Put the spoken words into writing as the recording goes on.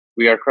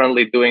We are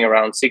currently doing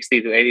around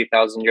 60 to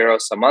 80,000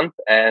 euros a month.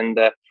 And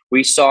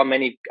we saw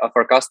many of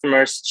our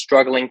customers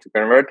struggling to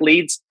convert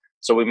leads.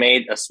 So we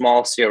made a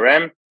small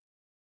CRM,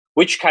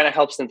 which kind of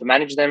helps them to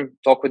manage them,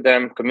 talk with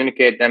them,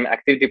 communicate them,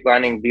 activity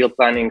planning, deal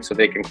planning, so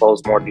they can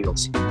close more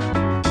deals.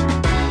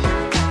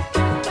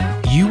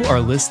 You are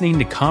listening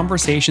to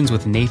Conversations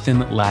with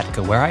Nathan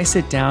Latka, where I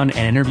sit down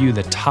and interview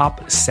the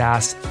top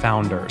SaaS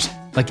founders,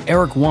 like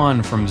Eric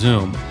Yuan from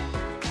Zoom.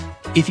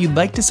 If you'd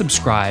like to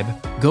subscribe,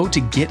 go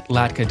to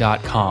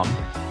getlatka.com.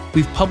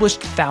 We've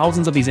published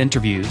thousands of these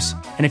interviews,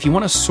 and if you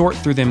want to sort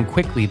through them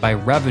quickly by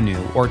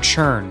revenue or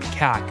churn,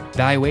 CAC,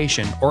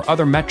 valuation, or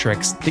other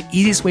metrics, the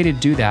easiest way to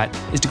do that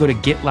is to go to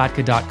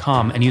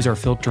getlatka.com and use our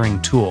filtering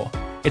tool.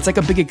 It's like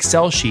a big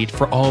Excel sheet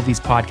for all of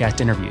these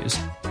podcast interviews.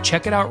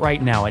 Check it out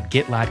right now at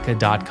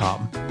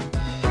getlatka.com.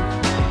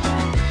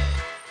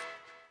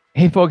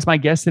 Hey folks, my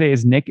guest today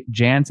is Nick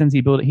Janssens.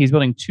 He's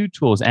building two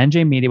tools,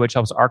 NJ Media, which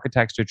helps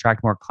architects to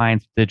attract more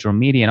clients with digital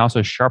media, and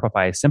also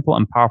Sharpify, a simple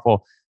and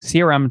powerful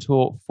CRM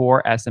tool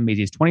for SMBs.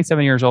 He's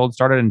 27 years old,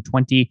 started in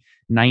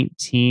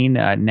 2019,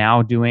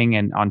 now doing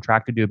and on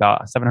track to do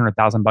about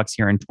 $700,000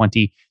 here in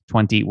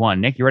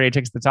 2021. Nick, you ready to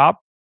take us to the top?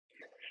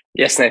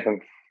 Yes, Nathan.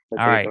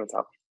 All right.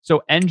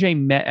 So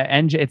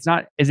NJ, it's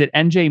not, is it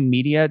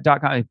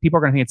njmedia.com? People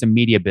are going to think it's a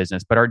media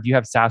business, but do you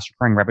have SaaS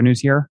recurring revenues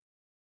here?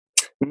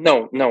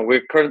 No,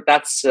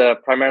 that's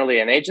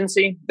primarily an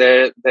agency.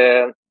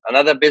 The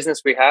another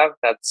business we have,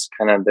 that's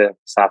kind of the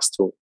SaaS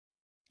tool.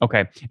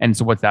 Okay. And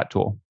so what's that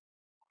tool?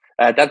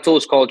 That tool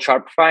is called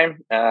Sharpify.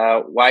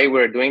 Why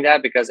we're doing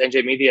that? Because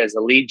NJ Media is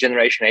a lead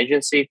generation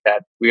agency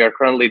that we are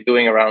currently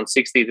doing around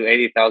 60 to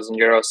 80,000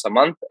 euros a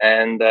month.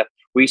 And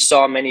we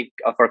saw many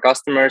of our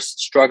customers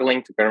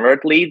struggling to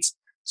convert leads.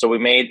 So we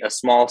made a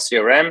small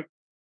CRM,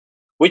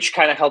 which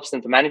kind of helps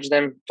them to manage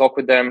them, talk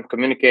with them,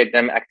 communicate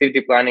them,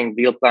 activity planning,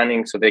 deal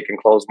planning, so they can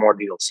close more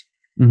deals.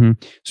 Mm-hmm.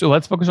 So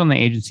let's focus on the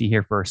agency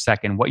here for a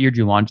second. What year did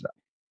you launch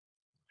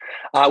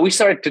that? We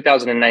started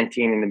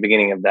 2019 in the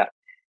beginning of that.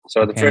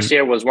 So the first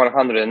year was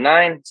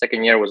 109,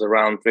 second year was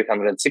around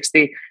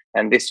 360,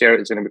 and this year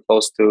it's going to be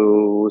close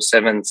to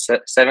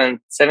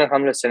 750,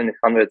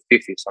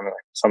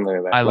 something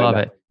like that. I love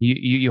it.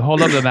 You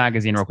hold up the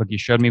magazine real quick. You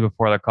showed me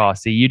before the call.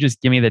 See, you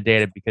just give me the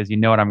data because you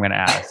know what I'm going to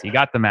ask. You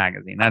got the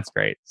magazine. That's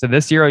great. So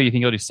this year you think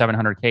you'll do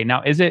 700K.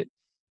 Now,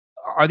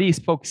 are these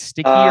folks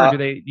sticky or do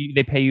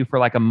they pay you for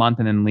like a month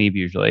and then leave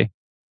usually?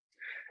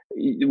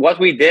 What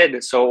we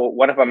did, so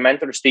one of our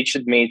mentors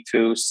taught me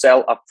to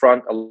sell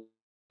upfront a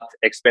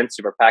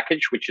expensive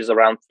package, which is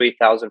around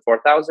 3,000,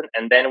 4,000,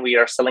 and then we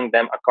are selling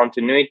them a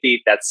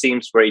continuity that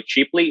seems very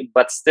cheaply,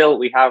 but still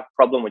we have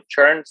problem with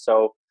churn.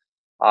 So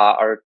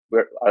our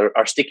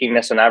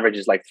stickiness on average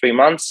is like 3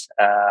 months,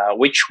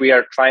 which we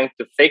are trying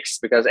to fix,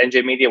 because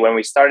NJ Media, when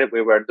we started,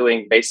 we were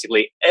doing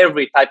basically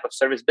every type of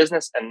service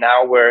business, and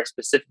now we're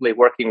specifically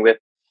working with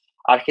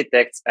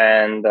architects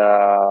and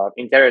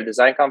interior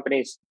design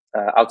companies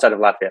outside of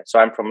Latvia. So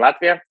I'm from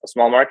Latvia, a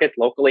small market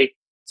locally.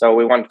 So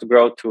we wanted to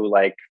grow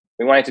to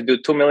we wanted to do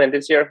 2 million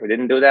this year. We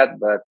didn't do that,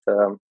 but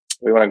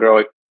we want to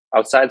grow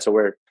outside.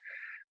 So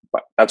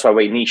that's why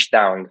we niched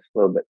down a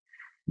little bit.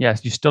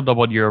 Yes, you still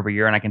doubled year over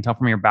year. And I can tell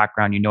from your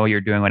background, you know what you're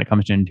doing when it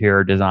comes to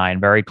interior design.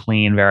 Very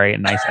clean, very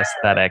nice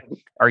aesthetic.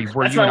 Were you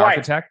an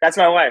architect? That's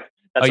my wife.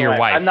 Your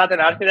wife. I'm not an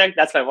architect.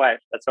 That's my wife.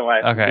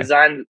 Okay.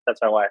 Design,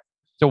 that's my wife.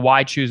 So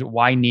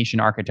why niche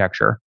in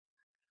architecture?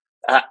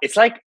 It's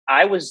like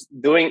I was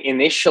doing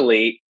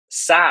initially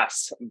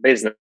SaaS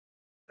business.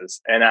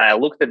 And I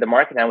looked at the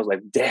market and I was like,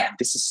 damn,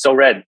 this is so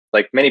red.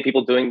 Like many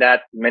people doing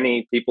that,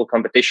 many people,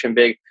 competition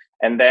big.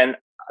 And then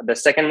the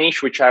second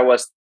niche, which I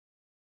was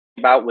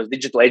about, was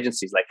digital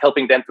agencies, like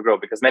helping them to grow,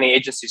 because many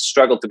agencies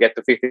struggle to get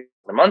to 50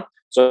 a month.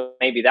 So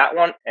maybe that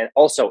one. And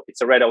also it's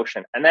a red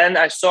ocean. And then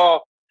I saw,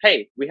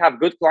 hey, we have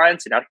good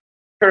clients in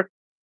architecture.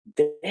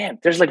 Damn,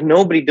 there's like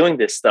nobody doing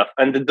this stuff.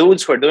 And the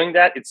dudes who are doing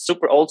that, it's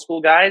super old school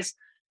guys.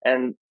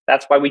 And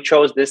that's why we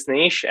chose this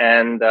niche.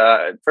 And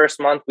first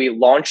month we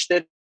launched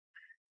it.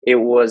 It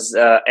was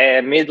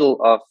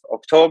middle of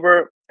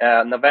October.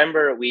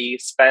 November, we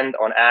spent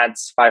on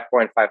ads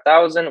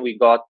 5,500. We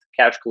got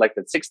cash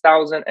collected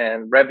 6,000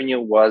 and revenue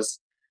was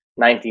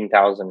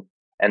 19,000.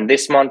 And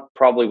this month,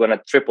 probably going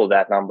to triple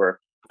that number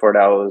for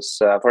those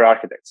for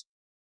architects.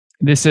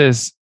 This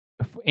is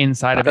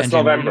inside of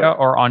NJ Media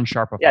or on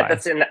Sharpify? Yeah,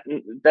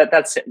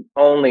 that's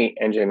only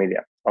NJ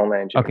Media. Only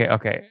NJ Media.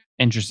 Okay.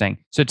 Interesting.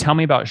 So tell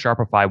me about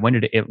Sharpify. When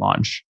did it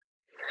launch?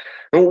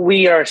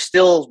 We are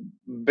still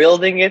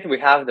building it. We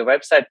have the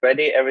website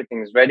ready.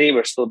 Everything is ready.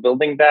 We're still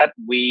building that.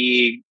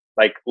 We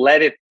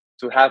let it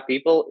to have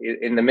people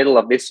in the middle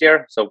of this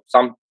year. So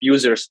some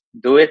users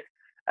do it.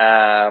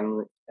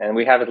 And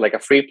we have it like a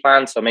free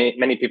plan. So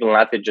many people in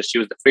Latvia just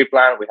use the free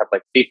plan. We have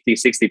like 50,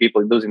 60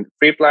 people using the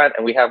free plan.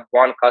 And we have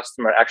one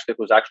customer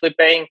who's actually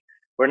paying.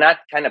 We're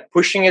not kind of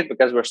pushing it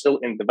because we're still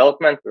in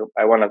development.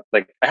 I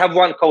have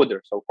one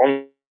coder. So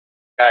one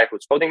guy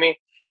who's coding me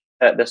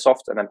the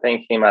soft, and I'm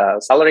paying him a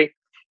salary.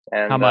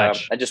 And how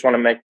much? I just want to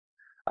make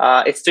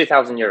it's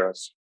 3,000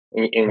 euros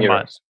in euros.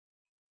 Month.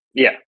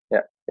 Yeah.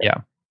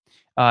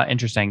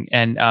 Interesting.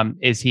 And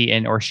is he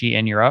in or she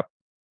in Europe?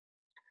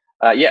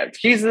 Yeah,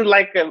 he's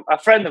like a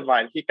friend of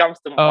mine. He comes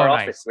to our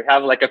office. We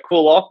have like a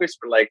cool office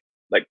for like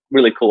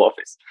really cool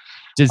office.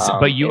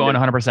 But you own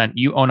 100%.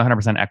 You own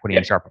 100% equity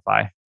in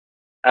Sharpify.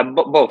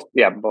 Both.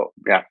 Yeah, both.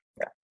 Yeah.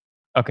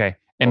 Okay.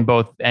 In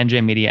both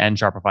NJ Media and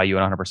Sharpify, you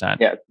own 100%.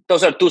 Yeah,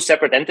 those are two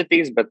separate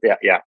entities, but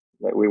yeah.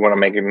 We want to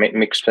make it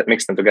mix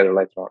them together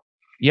later on.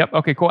 Yep.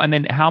 Okay, cool. And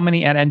then how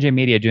many at NJ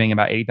Media doing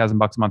about $80,000 a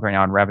month right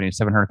now in revenue,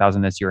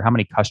 700,000 this year? How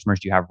many customers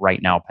do you have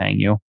right now paying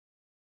you?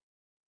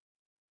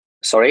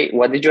 Sorry,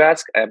 what did you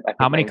ask?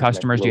 How many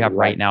customers do you have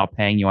right now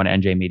paying you on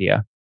NJ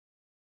Media?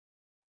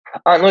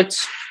 No,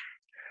 it's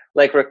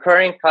like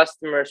recurring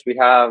customers. We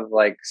have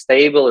like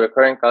stable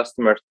recurring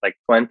customers, like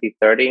 20,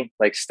 30,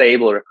 like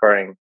stable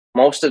recurring.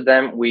 Most of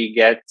them, we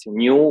get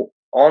new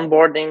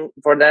onboarding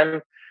for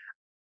them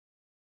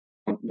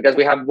because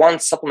we have one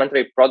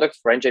supplementary product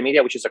for NJ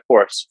Media, which is a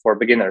course for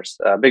beginners,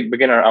 big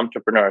beginner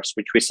entrepreneurs,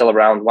 which we sell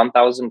around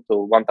 1,000 to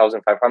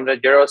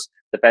 1,500 euros,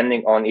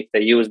 depending on if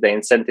they use the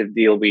incentive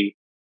deal we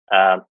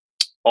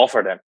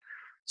offer them.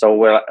 So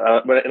we're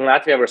in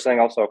Latvia, we're selling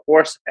also a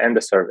course and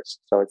the service.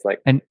 So it's like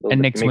and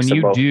Nick, when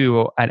you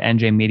do at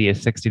NJ Media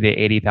 $60,000 to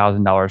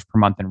 $80,000 per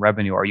month in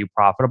revenue, are you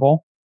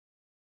profitable?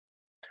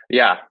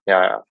 Yeah,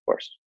 of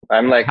course.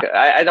 I'm like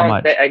I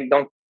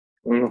don't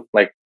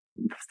like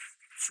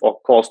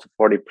close to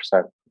 40%.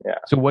 Yeah.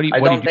 So what do you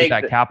do with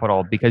that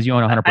capital? Because you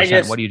own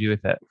 100%. What do you do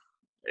with it?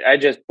 I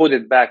just put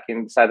it back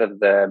inside of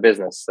the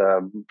business.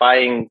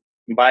 Buying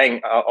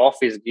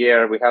office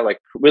gear. We have like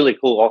really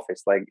cool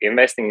office, like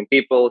investing in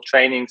people,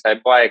 trainings. I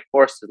buy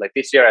courses. Like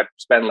this year, I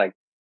spent like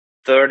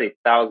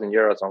 30,000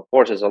 euros on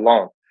courses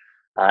alone.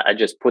 I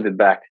just put it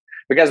back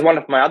because one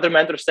of my other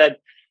mentors said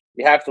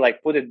you have to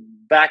like put it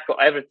back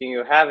everything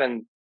you have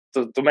and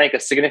to make a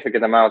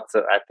significant amount.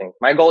 I think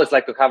my goal is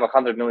like to have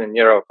 100 million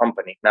euro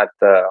company, not.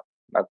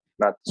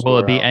 Will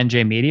it be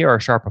NJ Media or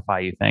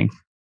Sharpify? You think?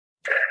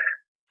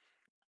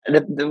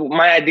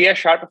 My idea,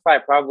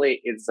 Sharpify,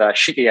 probably is a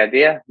shitty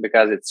idea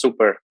because it's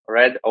super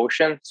red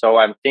ocean. So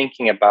I'm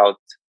thinking about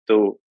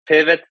to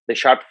pivot the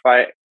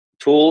Shopify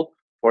tool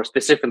for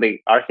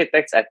specifically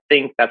architects. I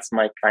think that's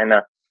my kind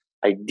of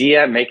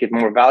idea, make it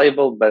more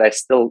valuable, but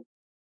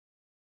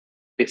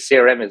the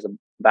CRM is a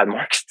bad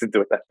market to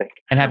do it, I think.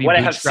 And have you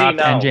bootstrapped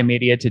NJ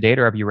Media to date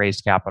or have you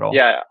raised capital?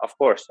 Yeah, of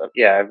course.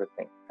 Yeah,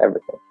 everything.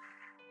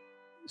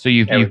 So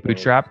you've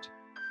bootstrapped?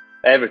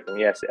 Everything,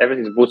 yes.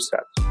 Everything's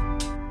bootstrapped.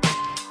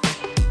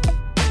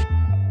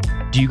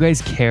 Do you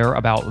guys care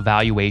about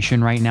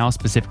valuation right now,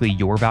 specifically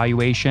your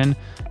valuation?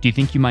 Do you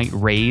think you might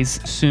raise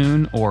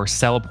soon or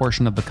sell a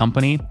portion of the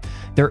company?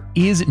 There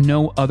is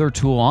no other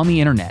tool on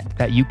the internet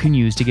that you can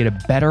use to get a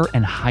better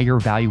and higher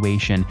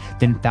valuation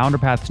than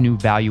FounderPath's new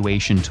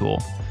valuation tool.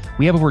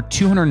 We have over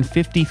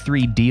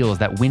 253 deals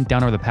that went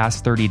down over the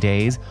past 30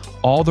 days,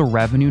 all the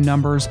revenue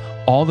numbers,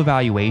 all the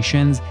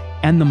valuations,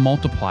 and the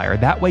multiplier.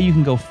 That way you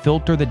can go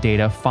filter the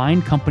data,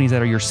 find companies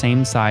that are your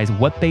same size,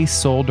 what they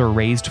sold or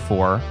raised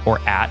for or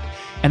at,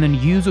 and then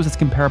use those as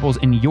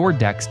comparables in your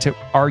decks to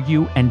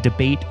argue and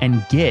debate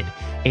and get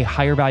a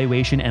higher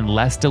valuation and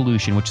less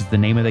dilution, which is the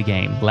name of the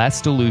game,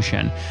 less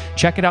dilution.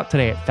 Check it out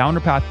today at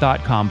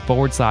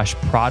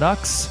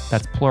founderpath.com/products,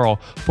 that's plural,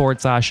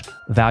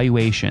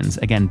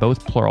 /valuations. Again,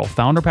 both plural,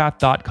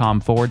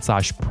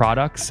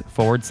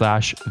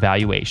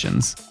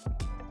 founderpath.com/products/valuations.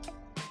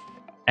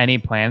 Any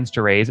plans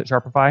to raise at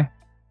Sharpify?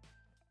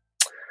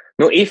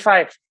 No, if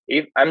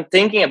I'm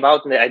thinking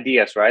about the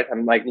ideas, right?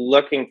 I'm like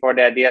looking for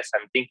the ideas.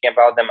 I'm thinking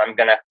about them. I'm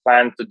going to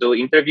plan to do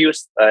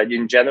interviews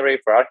in January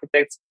for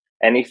architects.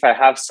 And if I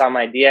have some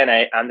idea and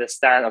I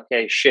understand,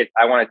 okay, shit,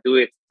 I want to do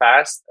it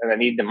fast and I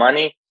need the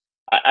money.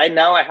 I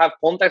now have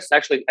contacts.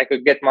 Actually, I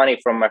could get money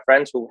from my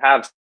friends who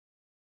have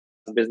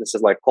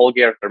businesses like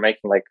Colgear. They're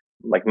making like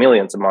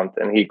millions a month,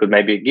 and he could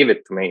maybe give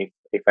it to me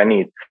if I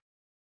need.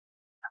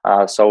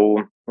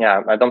 So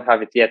yeah, I don't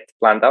have it yet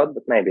planned out,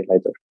 but maybe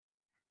later.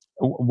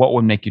 What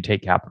would make you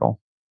take capital?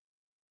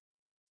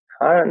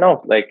 I don't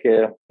know. Like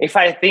if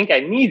I think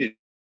I need it,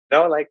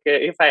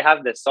 if I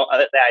have the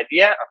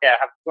idea, okay, I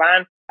have a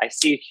plan. I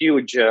see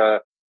huge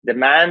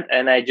demand,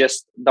 and I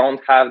just don't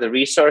have the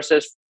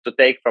resources to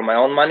take from my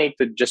own money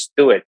to just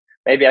do it.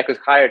 Maybe I could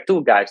hire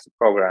 2 guys to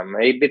program.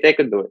 Maybe they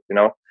could do it.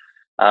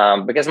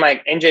 Because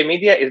my NJ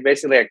Media is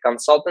basically a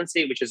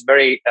consultancy, which is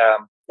very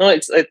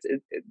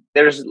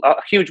there's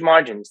huge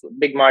margins,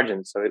 big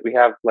margins. So we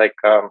have like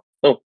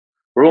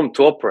room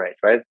to operate,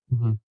 right?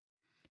 Mm-hmm.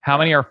 How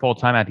many are full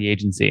time at the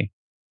agency?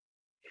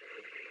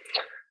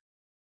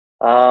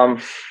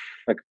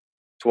 Like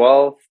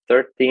 12,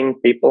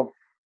 13 people.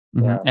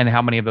 Mm-hmm. Yeah. And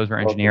how many of those are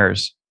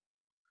engineers?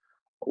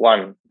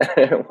 One.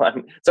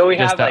 So we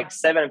have like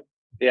 7.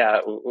 Yeah,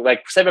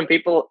 like 7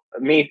 people,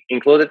 me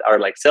included, are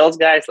like sales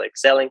guys, like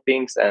selling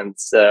things, and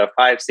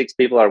 5, 6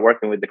 people are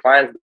working with the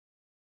clients.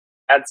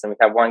 And we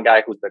have one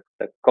guy who's the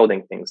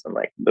coding things and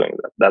like doing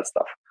that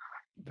stuff.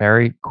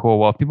 Very cool.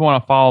 Well, if people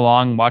want to follow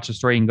along, watch the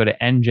story, you can go to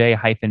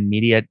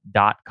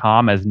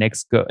nj-media.com as Nick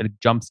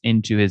jumps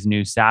into his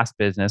new SaaS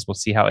business. We'll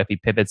see how if he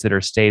pivots it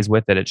or stays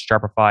with it at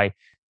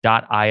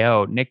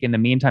Sharpify.io. Nick, in the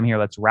meantime here,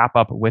 let's wrap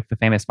up with the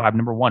famous five.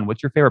 Number one,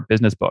 what's your favorite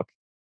business book?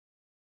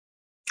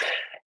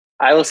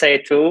 I will say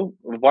two.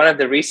 One of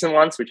the recent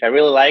ones, which I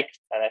really like,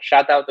 and a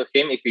shout out to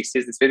him if he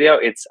sees this video,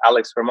 it's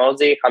Alex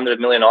Hormozi, 100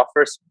 Million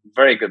Offers.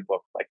 Very good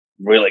book, like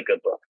really good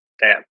book.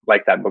 Damn,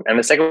 like that book. And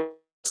the second one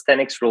is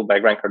 10X Rule by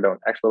Grant Cardone.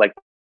 Actually like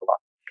that a lot.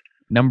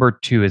 Number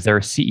two, is there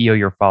a CEO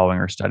you're following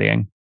or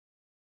studying?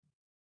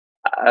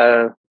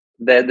 The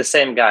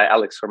same guy,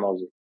 Alex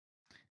Hormozi.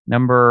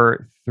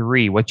 Number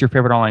three, what's your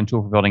favorite online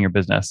tool for building your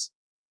business?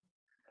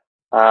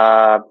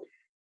 I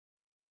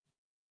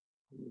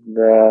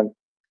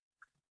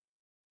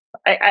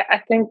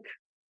think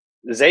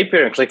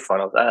Zapier and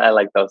ClickFunnels. I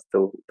like those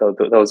two.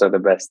 Those are the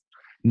best.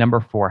 Number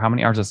four, how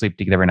many hours of sleep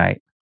do you get every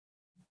night?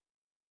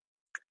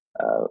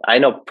 I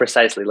know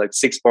precisely, like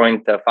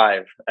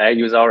 6.5. I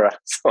use Aura,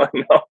 so I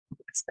know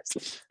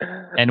precisely.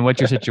 And what's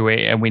your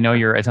situation? And we know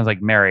it sounds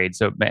like married.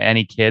 So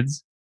any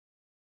kids?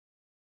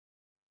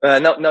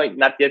 No,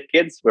 not yet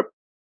kids. We're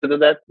to do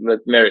that,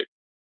 but married.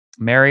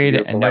 Married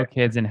and no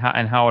kids. And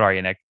how old are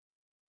you, Nick?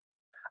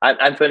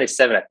 I'm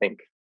 27, I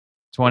think.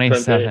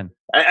 27.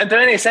 I'm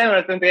 27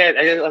 or 28.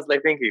 I was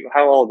like thinking,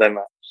 how old am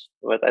I?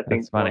 But I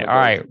think that's funny. All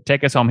right,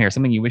 take us home here.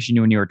 Something you wish you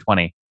knew when you were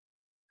 20.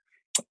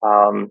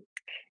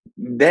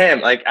 Damn,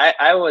 like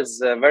I was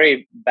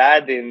very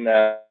bad in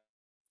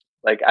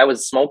like I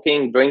was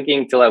smoking,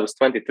 drinking till I was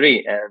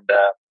 23, and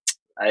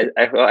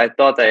I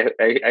thought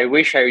I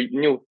wish I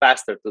knew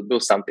faster to do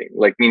something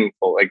like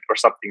meaningful, like or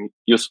something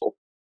useful.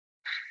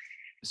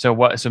 So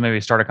what? So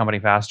maybe start a company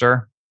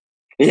faster.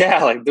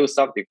 Yeah, like do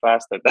something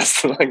faster.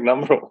 That's like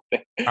number one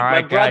thing. All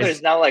right, my brother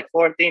is now like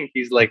 14.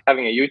 He's like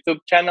having a YouTube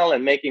channel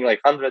and making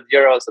like €100 or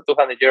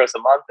 €200 a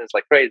month. It's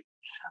like crazy.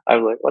 I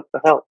was like, what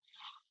the hell?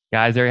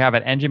 Guys, there you have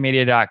it.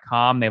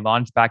 NJmedia.com. They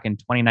launched back in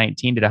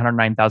 2019, did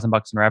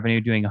 $109,000 in revenue,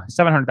 doing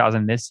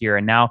 $700,000 this year,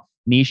 and now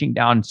niching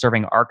down,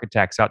 serving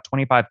architects. Got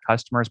 25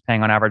 customers,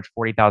 paying on average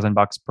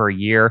 $40,000 per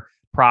year.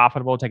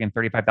 Profitable, taking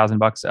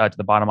 $35,000 to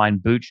the bottom line.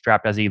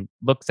 Bootstrapped as he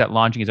looks at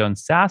launching his own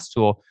SaaS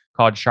tool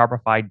called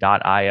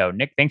Sharpify.io.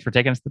 Nick, thanks for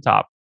taking us to the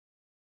top.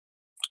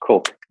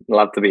 Cool.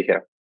 Love to be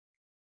here.